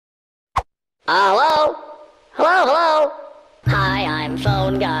Hello? Hello, hello? Hi, I'm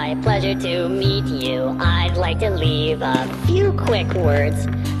Phone Guy. Pleasure to meet you. I'd like to leave a few quick words.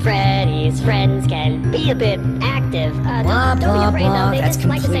 Freddy's friends can be a bit active. Blah, don't be blah, afraid, blah. though. They That's just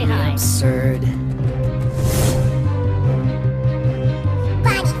like to say completely hi. absurd.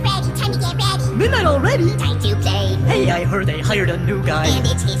 Bonnie, Freddy, time to get ready. Midnight already? Time to play. Hey, I heard they hired a new guy. And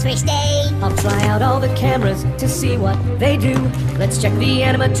it's his first day. I'll try out all the cameras to see what they do. Let's check the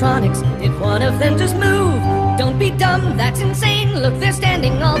animatronics. Did one of them just move? Don't be dumb, that's insane. Look, they're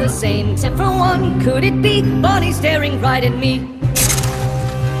standing all the same, except for one. Could it be Bonnie staring right at me?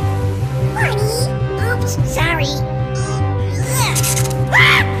 Bonnie? Oops, sorry.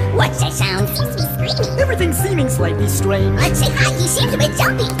 Ah! What's that sound? Seems to be screaming. Everything's seeming slightly strange. Let's say hi, he seems a bit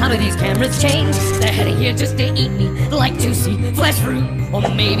jumpy. How do these cameras change? They're heading here just to eat me, like juicy flesh fruit. Or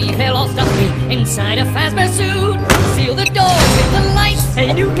maybe they'll all stuff me inside a Fazbear suit. Seal the doors with the lights.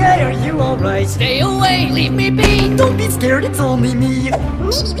 Hey, new guy, are you alright? Stay away, leave me be. Don't be scared, it's only me. Maybe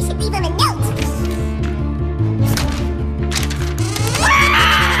we should leave him a note.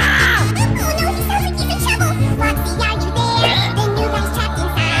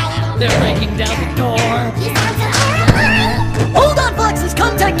 They're breaking down the door. Hold on, Foxes,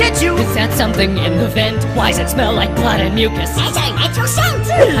 come to get you! Is that something in the vent? Why's it smell like blood and mucus? That's our natural scent!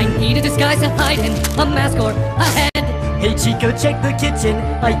 I need a disguise to hide in, a mask or a head. Hey Chico, check the kitchen.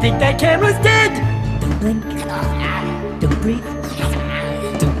 I think that camera's dead! Don't blink. Don't breathe.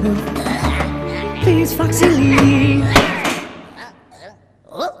 Don't move. Please, Foxy Lee.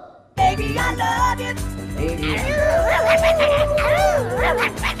 Baby, I love it. Baby, I love it.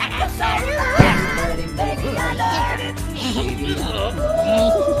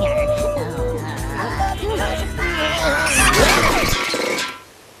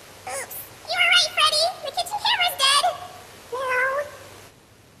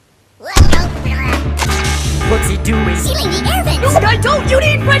 What's he doing? Sealing the air vents! No, I don't! You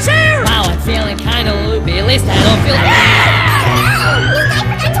need fresh air! Wow, I'm feeling kinda loopy. At least I don't feel... No! New guy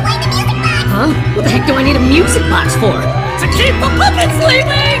forgot to wind the music box! Huh? What the heck do I need a music box for? To keep the puppets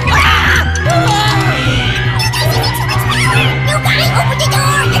sleeping! New guy, open the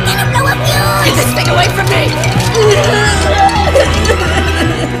door! You're gonna blow up fuse! Get this thing away from me!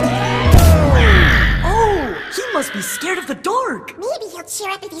 Oh, he must be scared of the dark! Maybe he'll cheer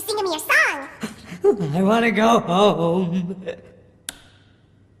up if you sing him your song! I wanna go home.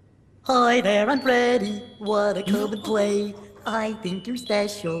 Hi there, I'm Freddy. Wanna come and play? I think you're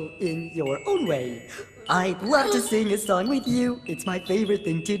special in your own way. I'd love to sing a song with you. It's my favorite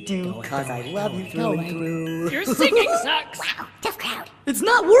thing to do, cause I love you through and through. Your singing sucks! Wow, tough crowd! It's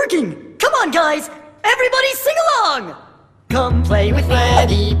not working! Come on, guys! Everybody sing along! Come play with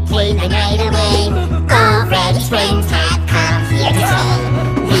Freddy, play the night away. All Freddy's friends have come here to stay.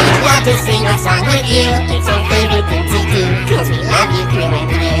 We'd love to sing our song with you. It's our favorite thing